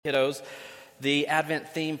Kiddos, the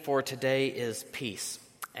Advent theme for today is peace.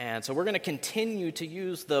 And so we're going to continue to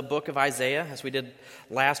use the book of Isaiah, as we did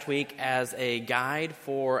last week, as a guide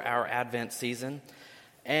for our Advent season.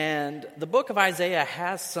 And the book of Isaiah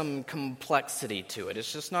has some complexity to it.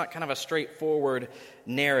 It's just not kind of a straightforward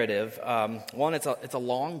narrative. One, it's a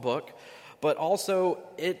long book, but also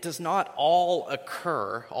it does not all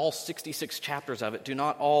occur, all 66 chapters of it do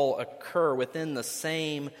not all occur within the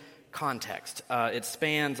same context. It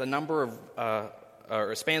spans a number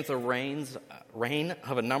of, spans the reign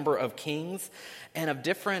of a number of kings and of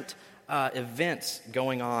different events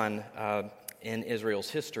going on in Israel's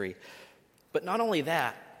history. But not only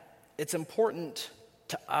that, it's important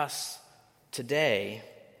to us today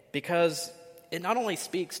because it not only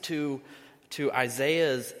speaks to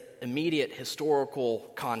Isaiah's immediate historical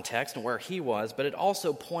context and where he was, but it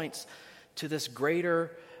also points to this greater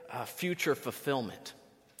future fulfillment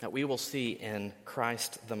that we will see in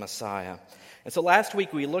Christ the Messiah. And so last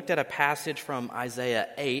week we looked at a passage from Isaiah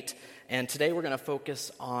 8, and today we're going to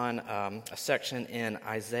focus on a section in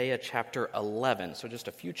Isaiah chapter 11, so just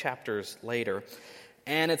a few chapters later.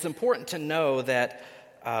 And it's important to know that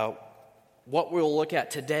what we'll look at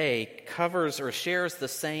today covers or shares the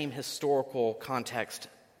same historical context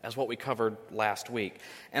as what we covered last week.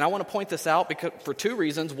 And I want to point this out for two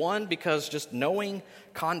reasons. One, because just knowing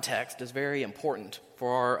context is very important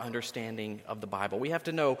for our understanding of the Bible. We have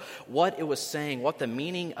to know what it was saying, what the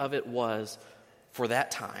meaning of it was for that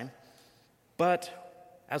time. But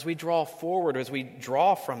as we draw forward, as we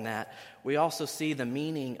draw from that, we also see the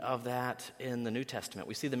meaning of that in the New Testament.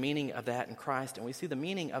 We see the meaning of that in Christ, and we see the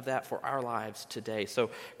meaning of that for our lives today. So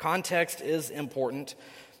context is important.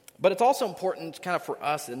 But it's also important kind of for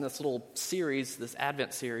us in this little series, this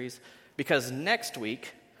Advent series, because next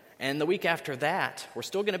week and the week after that, we're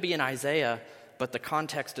still going to be in Isaiah, but the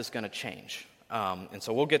context is going to change. And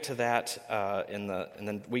so we'll get to that in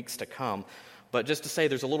the weeks to come. But just to say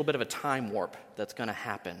there's a little bit of a time warp that's going to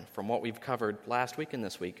happen from what we've covered last week and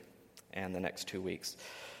this week and the next 2 weeks.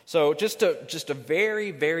 So just to very,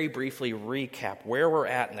 very briefly recap where we're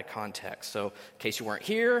at in the context. So in case you weren't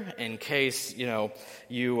here, in case you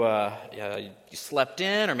slept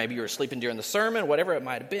in, or maybe you were sleeping during the sermon, whatever it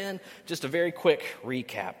might have been, just a very quick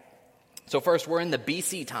recap. So first, we're in the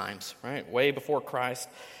BC times, right, way before Christ.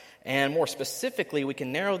 And more specifically, we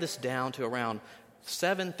can narrow this down to around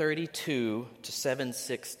 732 to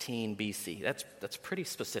 716 BC. That's pretty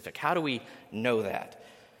specific. How do we know that?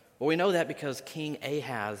 Well, we know that because King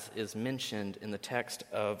Ahaz is mentioned in the text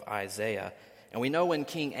of Isaiah. And we know when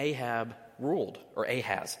King Ahaz ruled.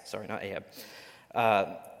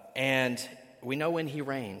 And we know when he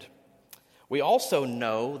reigned. We also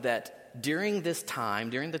know that during the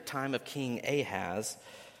time of King Ahaz,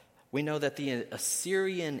 we know that the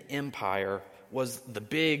Assyrian Empire was the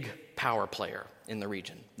big power player in the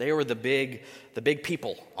region. They were the big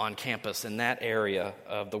people on campus in that area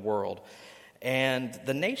of the world. And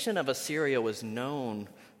the nation of Assyria was known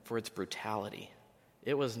for its brutality.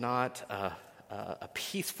 It was not a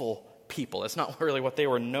peaceful people. That's not really what they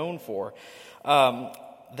were known for.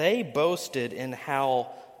 They boasted in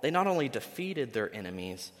how they not only defeated their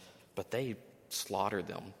enemies, but they slaughtered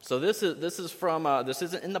them. So this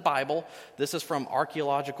isn't in the Bible. This is from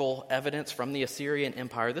archaeological evidence from the Assyrian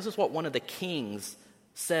Empire. This is what one of the kings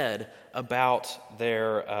said about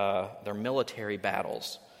their military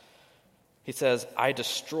battles. He says, "I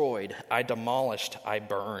destroyed, I demolished, I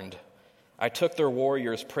burned. I took their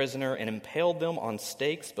warriors prisoner and impaled them on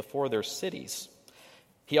stakes before their cities."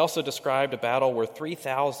 He also described a battle where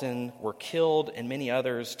 3,000 were killed and many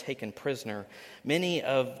others taken prisoner. "Many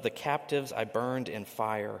of the captives I burned in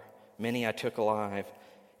fire. Many I took alive.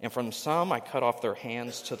 And from some I cut off their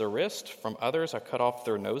hands to the wrist. From others I cut off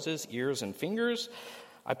their noses, ears, and fingers.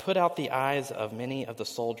 I put out the eyes of many of the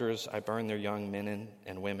soldiers. I burned their young men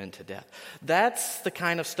and women to death." That's the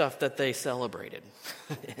kind of stuff that they celebrated,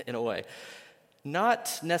 in a way.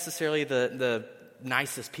 Not necessarily the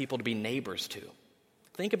nicest people to be neighbors to.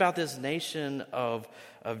 Think about this nation of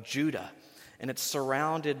Judah, and it's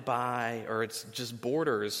surrounded by, or it's just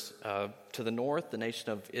borders to the north, the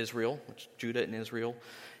nation of Israel, which is Judah and Israel,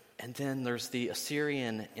 and then there's the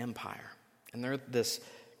Assyrian Empire, and they're this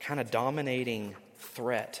kind of dominating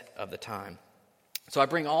threat of the time. So I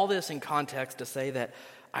bring all this in context to say that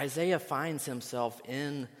Isaiah finds himself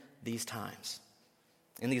in these times,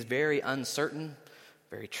 in these very uncertain,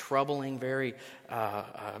 very troubling, very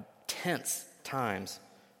tense times.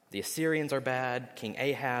 The Assyrians are bad, King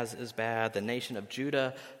Ahaz is bad, the nation of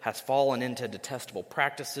Judah has fallen into detestable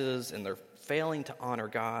practices, and they're failing to honor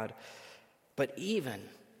God. But even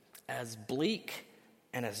as bleak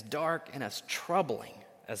and as dark and as troubling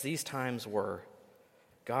as these times were,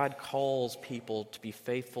 God calls people to be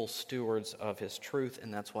faithful stewards of his truth,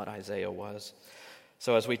 and that's what Isaiah was.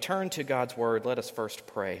 So as we turn to God's word, let us first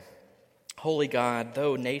pray. Holy God,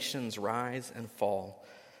 though nations rise and fall,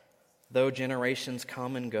 though generations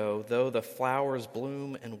come and go, though the flowers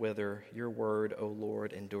bloom and wither, your word, O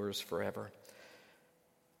Lord, endures forever.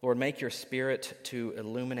 Lord, make your Spirit to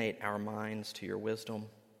illuminate our minds to your wisdom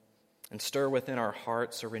and stir within our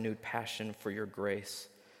hearts a renewed passion for your grace,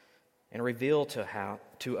 and reveal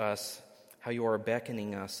to us how you are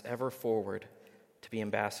beckoning us ever forward to be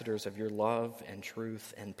ambassadors of your love and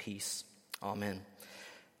truth and peace. Amen.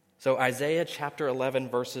 So Isaiah chapter 11,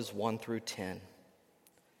 verses 1 through 10.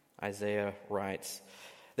 Isaiah writes,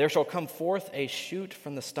 "There shall come forth a shoot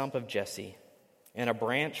from the stump of Jesse, and a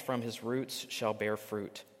branch from his roots shall bear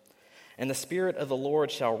fruit. And the Spirit of the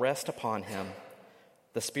Lord shall rest upon him,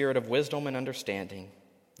 the Spirit of wisdom and understanding,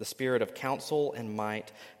 the Spirit of counsel and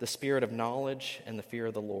might, the Spirit of knowledge and the fear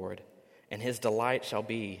of the Lord. And his delight shall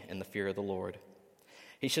be in the fear of the Lord.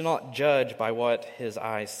 He shall not judge by what his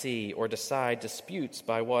eyes see, or decide disputes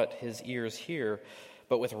by what his ears hear,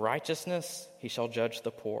 but with righteousness he shall judge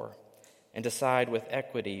the poor, and decide with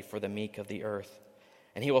equity for the meek of the earth.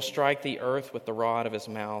 And he will strike the earth with the rod of his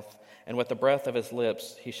mouth, and with the breath of his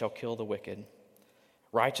lips he shall kill the wicked.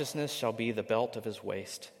 Righteousness shall be the belt of his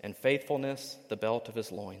waist, and faithfulness the belt of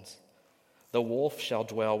his loins. The wolf shall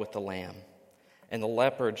dwell with the lamb, and the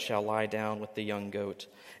leopard shall lie down with the young goat,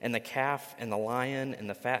 and the calf and the lion and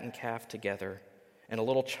the fattened calf together, and a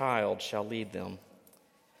little child shall lead them.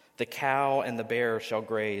 The cow and the bear shall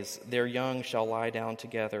graze, their young shall lie down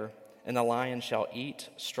together, and the lion shall eat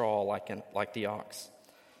straw like the ox.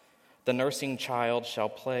 The nursing child shall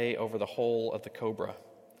play over the hole of the cobra,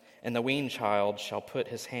 and the weaned child shall put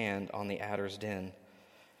his hand on the adder's den.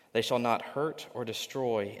 They shall not hurt or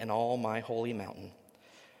destroy in all my holy mountain.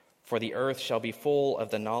 For the earth shall be full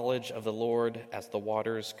of the knowledge of the Lord as the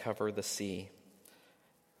waters cover the sea.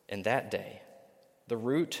 In that day, the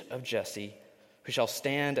root of Jesse, who shall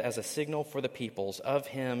stand as a signal for the peoples, of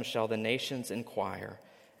him shall the nations inquire,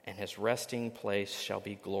 and his resting place shall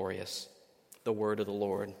be glorious." The word of the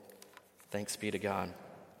Lord. Thanks be to God.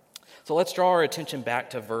 So let's draw our attention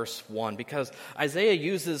back to verse 1, because Isaiah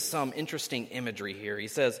uses some interesting imagery here. He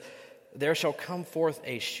says, "There shall come forth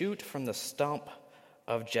a shoot from the stump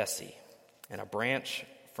of Jesse, and a branch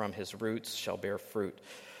from his roots shall bear fruit."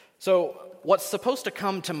 So what's supposed to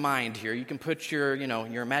come to mind here, you can put your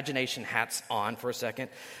imagination hats on for a second,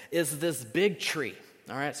 is this big tree.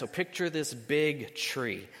 All right, so picture this big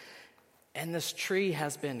tree. And this tree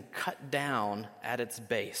has been cut down at its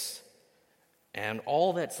base. And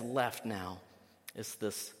all that's left now is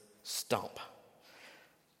this stump.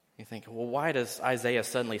 You think, well, why does Isaiah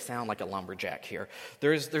suddenly sound like a lumberjack here?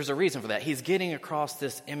 There's a reason for that. He's getting across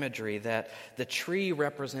this imagery that the tree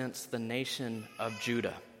represents the nation of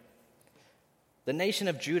Judah. The nation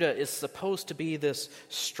of Judah is supposed to be this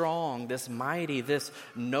strong, this mighty, this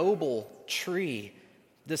noble tree,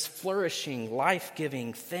 this flourishing,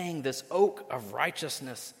 life-giving thing, this oak of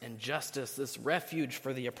righteousness and justice, this refuge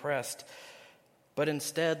for the oppressed. But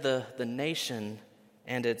instead, the nation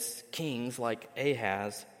and its kings, like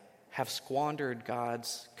Ahaz, have squandered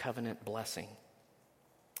God's covenant blessing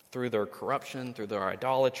through their corruption, through their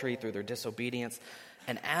idolatry, through their disobedience.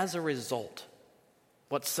 And as a result,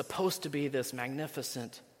 what's supposed to be this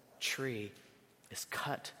magnificent tree is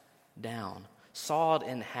cut down, sawed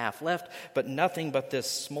in half, left but nothing but this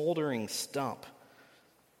smoldering stump.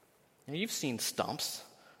 And you've seen stumps.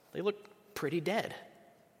 They look pretty dead.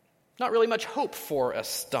 Not really much hope for a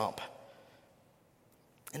stump.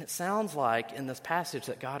 And it sounds like in this passage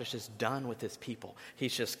that God is just done with his people.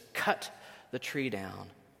 He's just cut the tree down,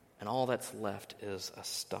 and all that's left is a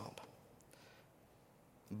stump.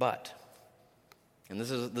 But, and this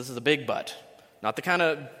is a big but, not the kind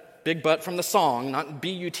of big but from the song, not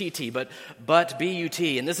B-U-T-T, but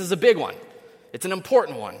B-U-T, and this is a big one. It's an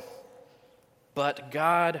important one. But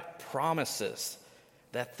God promises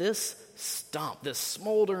that this stump, this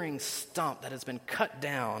smoldering stump that has been cut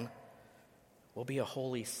down, will be a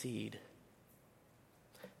holy seed.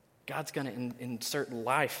 God's going to insert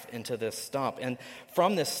life into this stump. And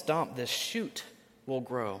from this stump, this shoot will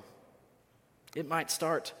grow. It might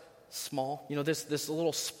start small. This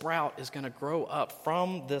little sprout is going to grow up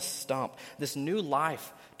from this stump, this new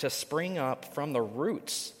life to spring up from the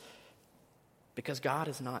roots, because God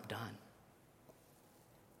is not done.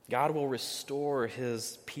 God will restore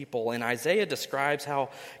his people. And Isaiah describes how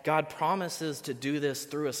God promises to do this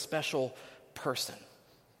through a special person.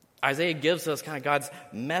 Isaiah gives us kind of God's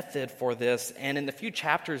method for this. And in the few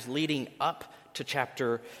chapters leading up to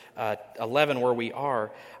chapter 11 where we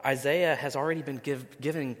are, Isaiah has already been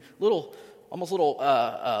giving almost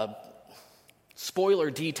little spoiler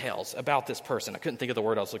details about this person. I couldn't think of the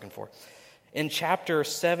word I was looking for. In chapter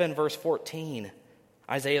 7, verse 14,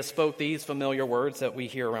 Isaiah spoke these familiar words that we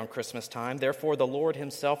hear around Christmas time. Therefore, the Lord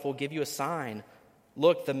himself will give you a sign.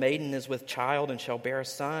 Look, the maiden is with child and shall bear a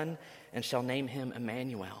son and shall name him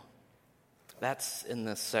Emmanuel. That's in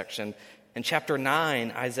this section. In chapter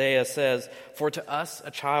 9, Isaiah says, for to us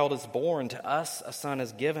a child is born, to us a son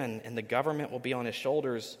is given, and the government will be on his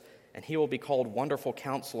shoulders, and he will be called Wonderful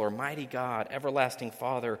Counselor, Mighty God, Everlasting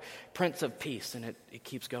Father, Prince of Peace, and it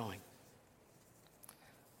keeps going.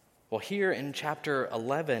 Well, here in chapter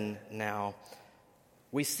 11 now,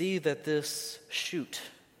 we see that this shoot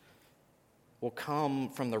will come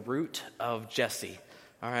from the root of Jesse.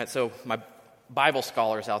 All right, so my Bible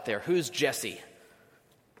scholars out there, who's Jesse?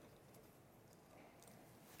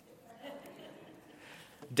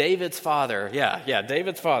 David's father. Yeah,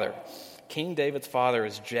 David's father. King David's father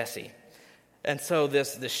is Jesse. And so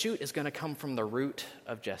the shoot is going to come from the root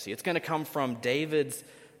of Jesse. It's going to come from David's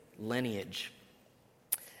lineage.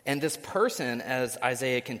 And this person, as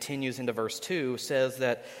Isaiah continues into verse 2, says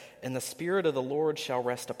that, and the Spirit of the Lord shall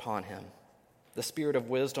rest upon him, the Spirit of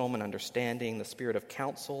wisdom and understanding, the Spirit of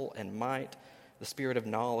counsel and might, the Spirit of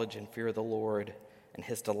knowledge and fear of the Lord, and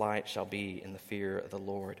his delight shall be in the fear of the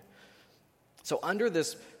Lord. So under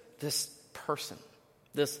this person,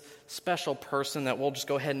 this special person that we'll just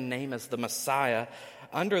go ahead and name as the Messiah,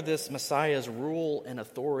 under this Messiah's rule and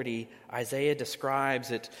authority, Isaiah describes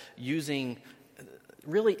it using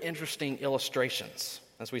really interesting illustrations,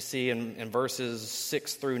 as we see in verses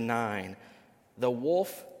 6 through 9. The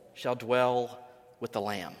wolf shall dwell with the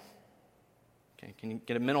lamb. Okay, can you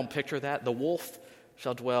get a mental picture of that? The wolf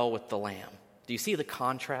shall dwell with the lamb. Do you see the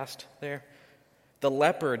contrast there? The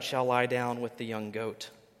leopard shall lie down with the young goat,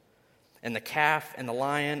 and the calf and the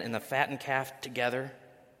lion and the fattened calf together,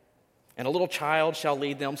 and a little child shall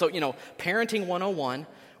lead them. So, parenting 101,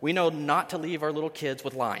 we know not to leave our little kids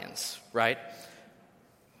with lions, right?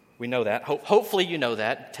 We know that. Hopefully you know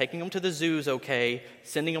that. Taking them to the zoo is okay.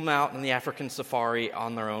 Sending them out in the African safari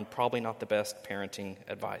on their own, probably not the best parenting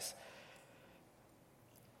advice.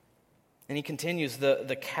 And he continues,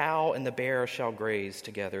 the cow and the bear shall graze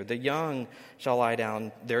together. Their young shall lie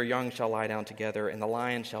down together, and the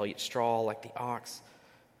lion shall eat straw like the ox.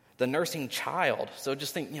 The nursing child, so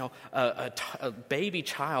just think, a baby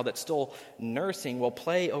child that's still nursing will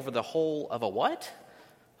play over the hole of a what?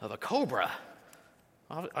 Of a cobra.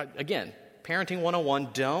 Again, parenting 101,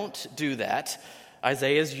 don't do that.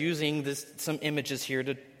 Isaiah is using some images here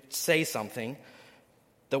to say something.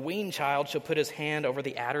 The weaned child shall put his hand over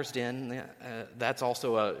the adder's den. That's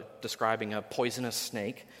also describing a poisonous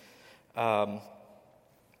snake. What's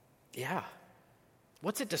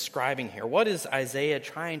it describing here? What is Isaiah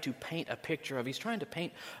trying to paint a picture of? He's trying to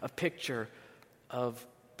paint a picture of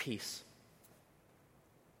peace.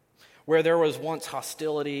 Where there was once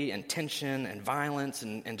hostility and tension and violence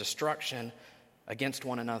and destruction against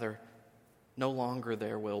one another, no longer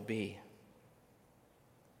there will be.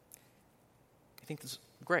 I think this is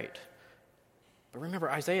great. But remember,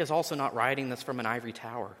 Isaiah is also not writing this from an ivory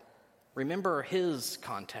tower. Remember his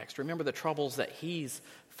context. Remember the troubles that he's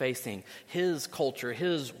facing, his culture,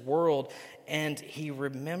 his world, and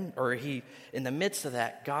in the midst of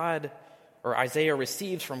that, Isaiah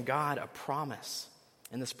receives from God a promise.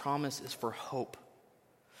 And this promise is for hope.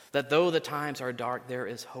 That though the times are dark, there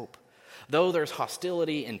is hope. Though there's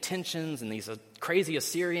hostility and tensions and these crazy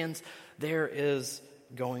Assyrians, there is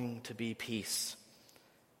going to be peace.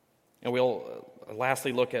 And we'll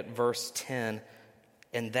lastly look at verse 10.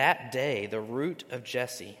 In that day, the root of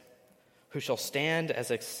Jesse, who shall stand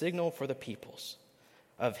as a signal for the peoples,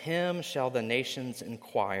 of him shall the nations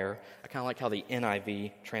inquire. I kind of like how the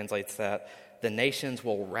NIV translates that. The nations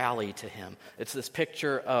will rally to him. It's this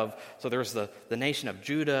picture of, so there's the nation of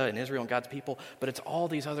Judah and Israel and God's people, but it's all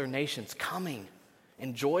these other nations coming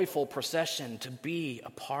in joyful procession to be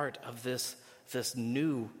a part of this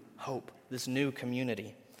new hope, this new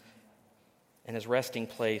community. And his resting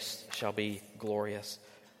place shall be glorious.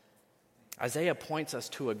 Isaiah points us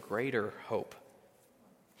to a greater hope.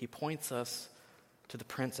 He points us to the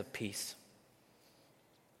Prince of Peace.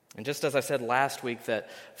 And just as I said last week that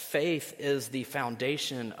faith is the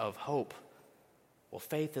foundation of hope, well,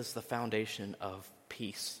 faith is the foundation of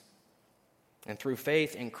peace. And through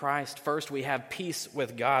faith in Christ, first we have peace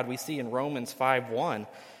with God. We see in Romans 5:1,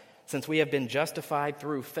 since we have been justified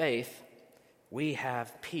through faith, we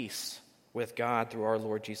have peace with God through our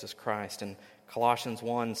Lord Jesus Christ. And Colossians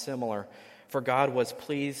 1, similar. For God was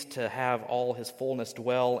pleased to have all his fullness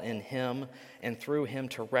dwell in him, and through him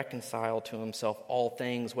to reconcile to himself all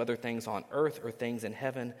things, whether things on earth or things in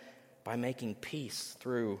heaven, by making peace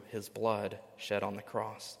through his blood shed on the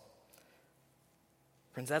cross.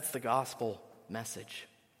 Friends, that's the gospel message.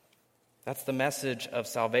 That's the message of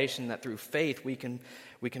salvation, that through faith we can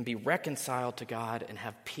be reconciled to God and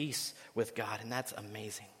have peace with God, and that's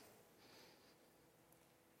amazing.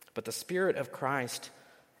 But the Spirit of Christ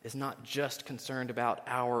is not just concerned about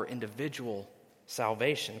our individual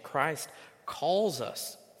salvation. Christ calls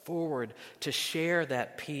us forward to share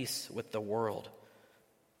that peace with the world.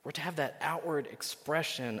 We're to have that outward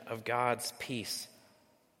expression of God's peace.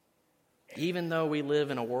 Even though we live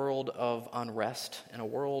in a world of unrest, in a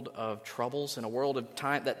world of troubles, in a world of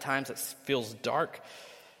times that feels dark,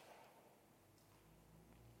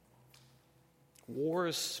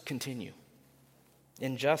 wars continue.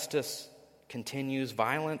 Injustice continues.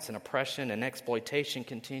 Violence and oppression and exploitation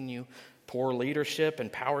continue. Poor leadership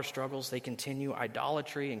and power struggles, they continue.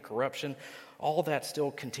 Idolatry and corruption, all that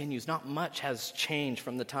still continues. Not much has changed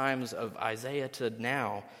from the times of Isaiah to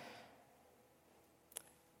now.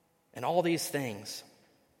 And all these things,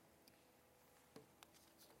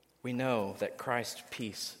 we know that Christ's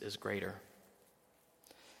peace is greater.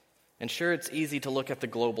 And sure, it's easy to look at the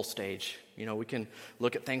global stage. We can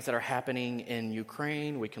look at things that are happening in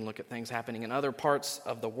Ukraine. We can look at things happening in other parts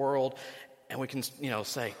of the world. And we can,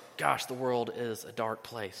 say, gosh, the world is a dark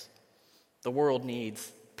place. The world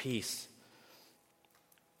needs peace.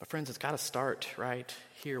 But friends, it's got to start right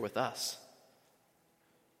here with us.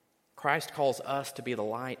 Christ calls us to be the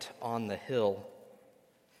light on the hill,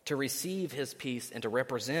 to receive his peace and to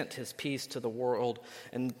represent his peace to the world.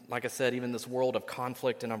 And like I said, even this world of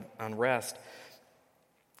conflict and unrest.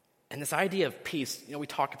 And this idea of peace, we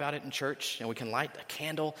talk about it in church, and we can light a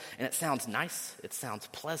candle, and it sounds nice, it sounds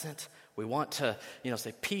pleasant. We want to,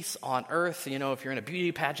 say peace on earth. If you're in a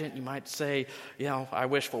beauty pageant, you might say, I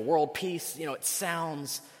wish for world peace. It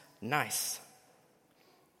sounds nice.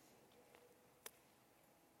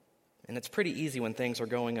 And it's pretty easy when things are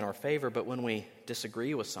going in our favor, but when we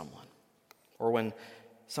disagree with someone, or when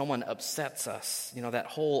someone upsets us, that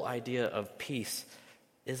whole idea of peace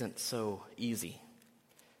isn't so easy.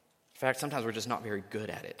 In fact, sometimes we're just not very good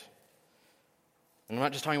at it. And I'm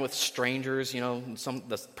not just talking with strangers,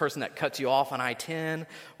 the person that cuts you off on I-10,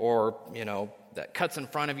 or, that cuts in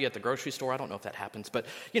front of you at the grocery store. I don't know if that happens, but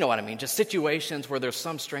you know what I mean. Just situations where there's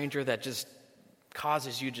some stranger that just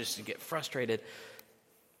causes you just to get frustrated.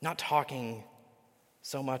 Not talking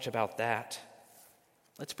so much about that.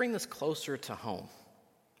 Let's bring this closer to home,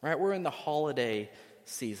 right? We're in the holiday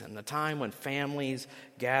season, the time when families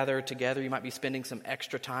gather together. You might be spending some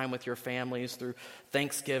extra time with your families through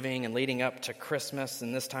Thanksgiving and leading up to Christmas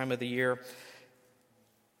and this time of the year. A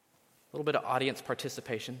little bit of audience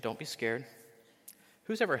participation. Don't be scared.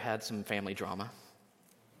 Who's ever had some family drama?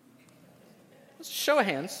 Let's show of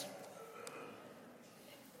hands.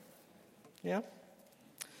 Yeah?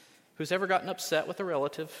 Who's ever gotten upset with a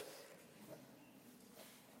relative?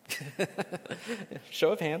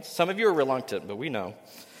 Show of hands. Some of you are reluctant, but we know.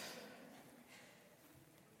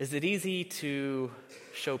 Is it easy to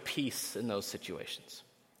show peace in those situations?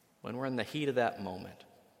 When we're in the heat of that moment,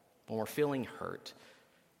 when we're feeling hurt,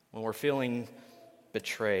 when we're feeling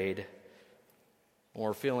betrayed, when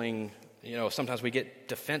we're feeling, sometimes we get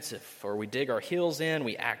defensive, or we dig our heels in,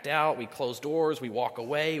 we act out, we close doors, we walk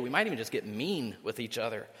away, we might even just get mean with each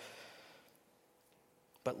other.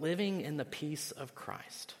 But living in the peace of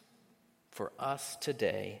Christ for us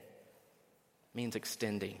today means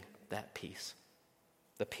extending that peace.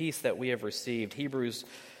 The peace that we have received. Hebrews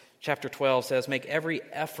chapter 12 says, make every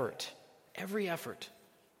effort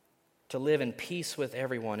to live in peace with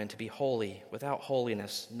everyone and to be holy. Without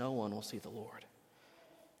holiness, no one will see the Lord.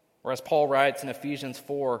 Or as Paul writes in Ephesians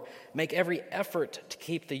 4, make every effort to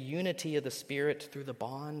keep the unity of the Spirit through the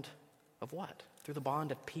bond of what? Through the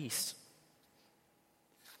bond of peace.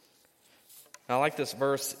 Now, I like this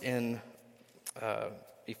verse in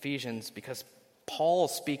Ephesians because Paul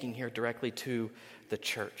is speaking here directly to the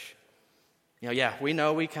church. We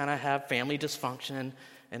know we kind of have family dysfunction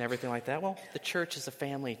and everything like that. Well, the church is a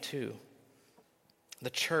family too. The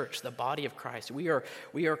church, the body of Christ, we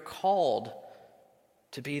are called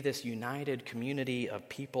to be this united community of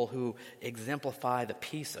people who exemplify the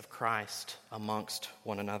peace of Christ amongst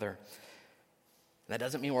one another. That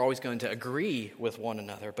doesn't mean we're always going to agree with one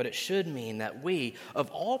another, but it should mean that we, of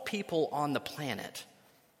all people on the planet,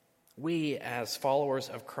 we as followers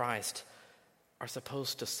of Christ are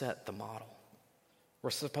supposed to set the model.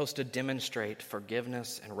 We're supposed to demonstrate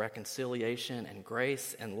forgiveness and reconciliation and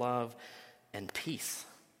grace and love and peace,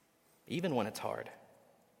 even when it's hard,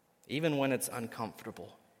 even when it's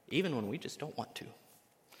uncomfortable, even when we just don't want to.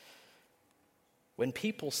 When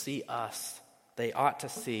people see us, they ought to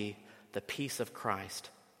see the peace of Christ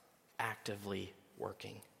actively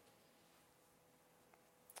working.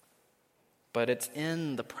 But it's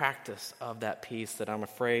in the practice of that peace that I'm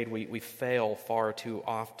afraid we fail far too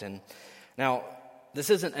often. Now, this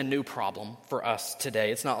isn't a new problem for us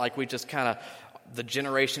today. It's not like we just the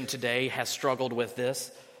generation today has struggled with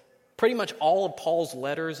this. Pretty much all of Paul's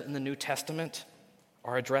letters in the New Testament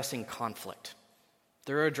are addressing conflict.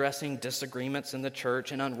 They're addressing disagreements in the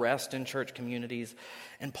church and unrest in church communities.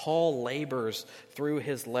 And Paul labors through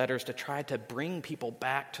his letters to try to bring people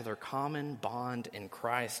back to their common bond in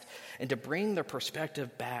Christ and to bring their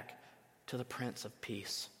perspective back to the Prince of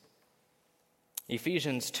Peace.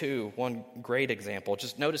 Ephesians 2, one great example.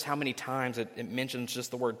 Just notice how many times it mentions just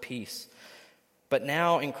the word peace. But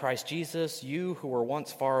now in Christ Jesus, you who were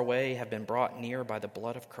once far away have been brought near by the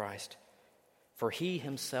blood of Christ. For he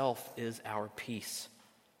himself is our peace,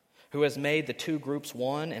 who has made the two groups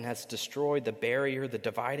one and has destroyed the barrier, the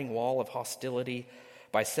dividing wall of hostility,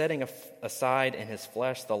 by setting aside in his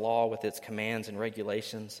flesh the law with its commands and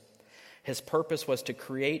regulations. His purpose was to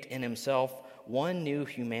create in himself one new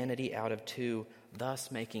humanity out of two,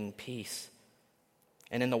 thus making peace.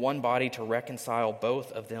 And in the one body to reconcile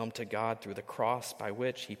both of them to God through the cross, by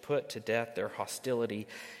which he put to death their hostility.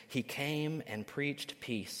 He came and preached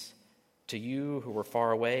peace to you who were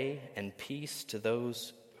far away, and peace to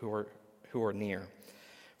those who are near.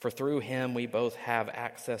 For through him we both have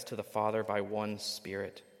access to the Father by one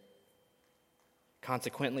Spirit.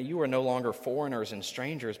 Consequently, you are no longer foreigners and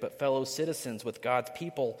strangers, but fellow citizens with God's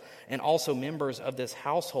people, and also members of this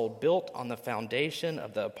household built on the foundation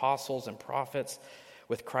of the apostles and prophets,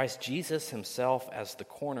 with Christ Jesus himself as the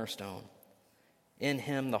cornerstone. In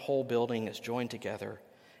him the whole building is joined together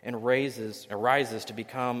and arises to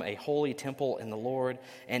become a holy temple in the Lord,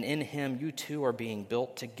 and in him you too are being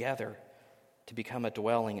built together to become a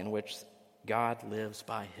dwelling in which God lives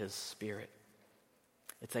by his Spirit.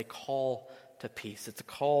 It's a call to peace. It's a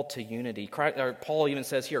call to unity. Paul even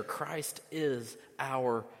says here, Christ is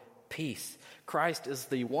our peace. Christ is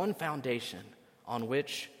the one foundation on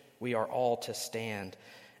which we are all to stand.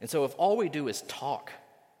 And so if all we do is talk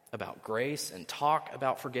about grace and talk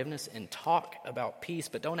about forgiveness and talk about peace,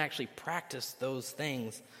 but don't actually practice those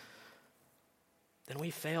things, then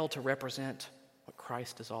we fail to represent what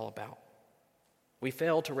Christ is all about. We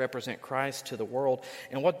fail to represent Christ to the world.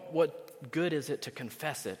 And what good is it to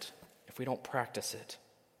confess it if we don't practice it?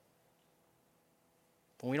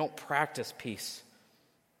 When we don't practice peace,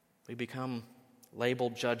 we become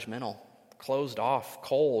labeled judgmental, closed off,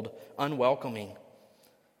 cold, unwelcoming.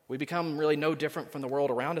 We become really no different from the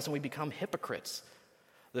world around us, and we become hypocrites.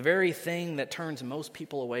 The very thing that turns most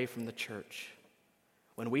people away from the church,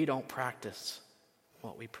 when we don't practice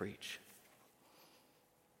what we preach.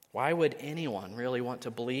 Why would anyone really want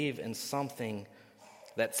to believe in something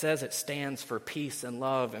that says it stands for peace and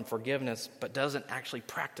love and forgiveness, but doesn't actually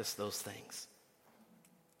practice those things?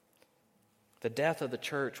 The death of the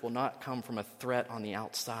church will not come from a threat on the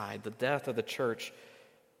outside. The death of the church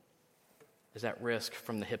is at risk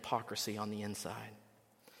from the hypocrisy on the inside.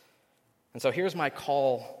 And so here's my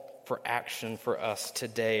call for action for us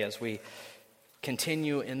today as we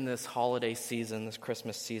continue in this holiday season, this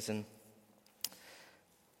Christmas season.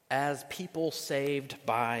 As people saved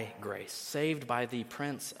by grace, saved by the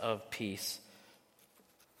Prince of Peace,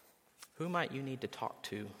 who might you need to talk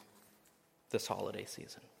to this holiday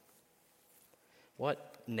season?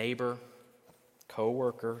 What neighbor,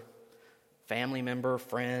 coworker, family member,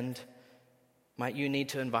 friend might you need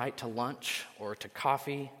to invite to lunch or to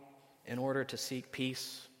coffee in order to seek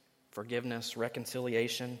peace, forgiveness,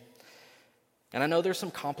 reconciliation? And I know there's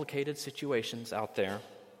some complicated situations out there,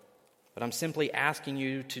 but I'm simply asking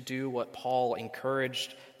you to do what Paul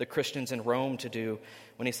encouraged the Christians in Rome to do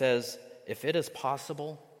when he says, if it is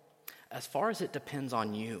possible, as far as it depends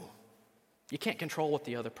on you. You can't control what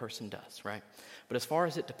the other person does, right? But as far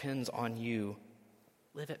as it depends on you,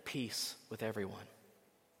 live at peace with everyone.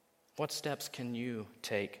 What steps can you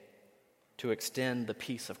take to extend the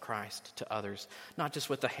peace of Christ to others? Not just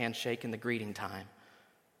with the handshake and the greeting time,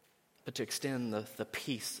 but to extend the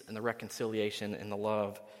peace and the reconciliation and the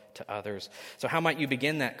love to others. So how might you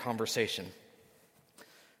begin that conversation?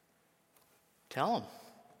 Tell them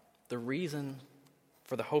the reason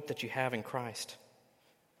for the hope that you have in Christ.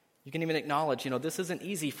 You can even acknowledge, this isn't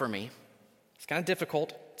easy for me. It's kind of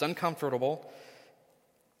difficult. It's uncomfortable.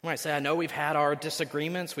 You might say, I know we've had our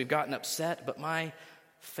disagreements, we've gotten upset, but my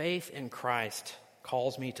faith in Christ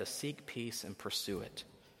calls me to seek peace and pursue it.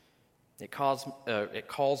 It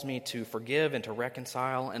calls me to forgive and to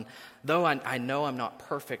reconcile. And though I know I'm not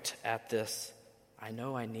perfect at this, I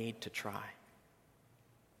know I need to try,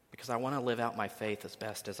 because I want to live out my faith as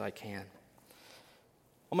best as I can.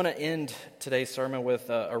 I'm going to end today's sermon with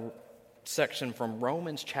a section from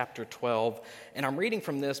Romans chapter 12. And I'm reading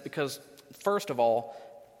from this because, first of all,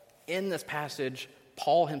 in this passage,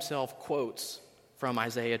 Paul himself quotes from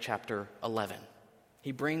Isaiah chapter 11.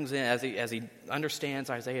 He brings in, as he understands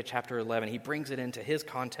Isaiah chapter 11, he brings it into his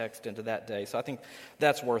context into that day. So I think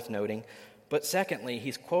that's worth noting. But secondly,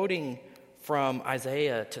 he's quoting from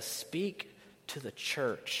Isaiah to speak to the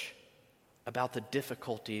church about the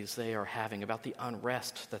difficulties they are having, about the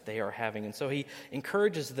unrest that they are having. And so he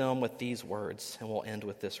encourages them with these words, and we'll end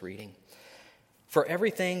with this reading. For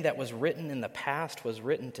everything that was written in the past was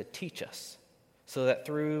written to teach us, so that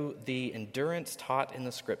through the endurance taught in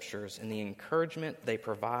the Scriptures and the encouragement they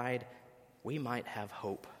provide, we might have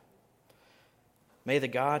hope. May the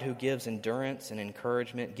God who gives endurance and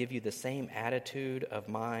encouragement give you the same attitude of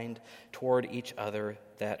mind toward each other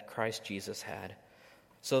that Christ Jesus had,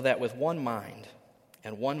 so that with one mind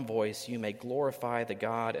and one voice you may glorify the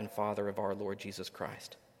God and Father of our Lord Jesus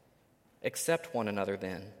Christ. Accept one another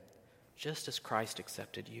then, just as Christ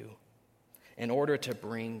accepted you, in order to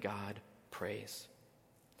bring God praise.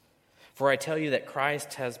 For I tell you that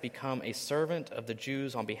Christ has become a servant of the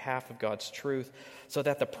Jews on behalf of God's truth, so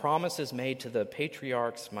that the promises made to the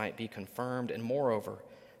patriarchs might be confirmed, and moreover,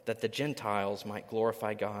 that the Gentiles might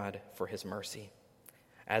glorify God for his mercy.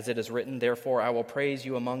 As it is written, therefore I will praise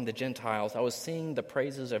you among the Gentiles. I will sing the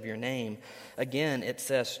praises of your name. Again, it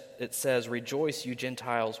says, rejoice, you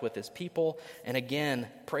Gentiles, with his people. And again,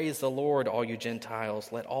 praise the Lord, all you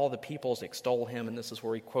Gentiles. Let all the peoples extol him. And this is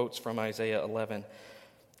where he quotes from Isaiah 11.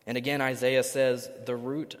 And again, Isaiah says, the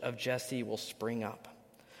root of Jesse will spring up,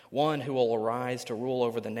 one who will arise to rule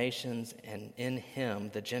over the nations, and in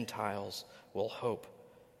him the Gentiles will hope.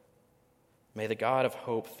 May the God of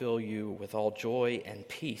hope fill you with all joy and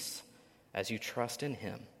peace as you trust in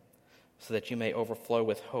him, so that you may overflow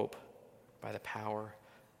with hope by the power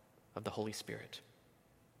of the Holy Spirit.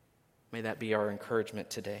 May that be our encouragement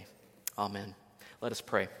today. Amen. Let us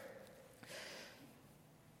pray.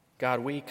 God, we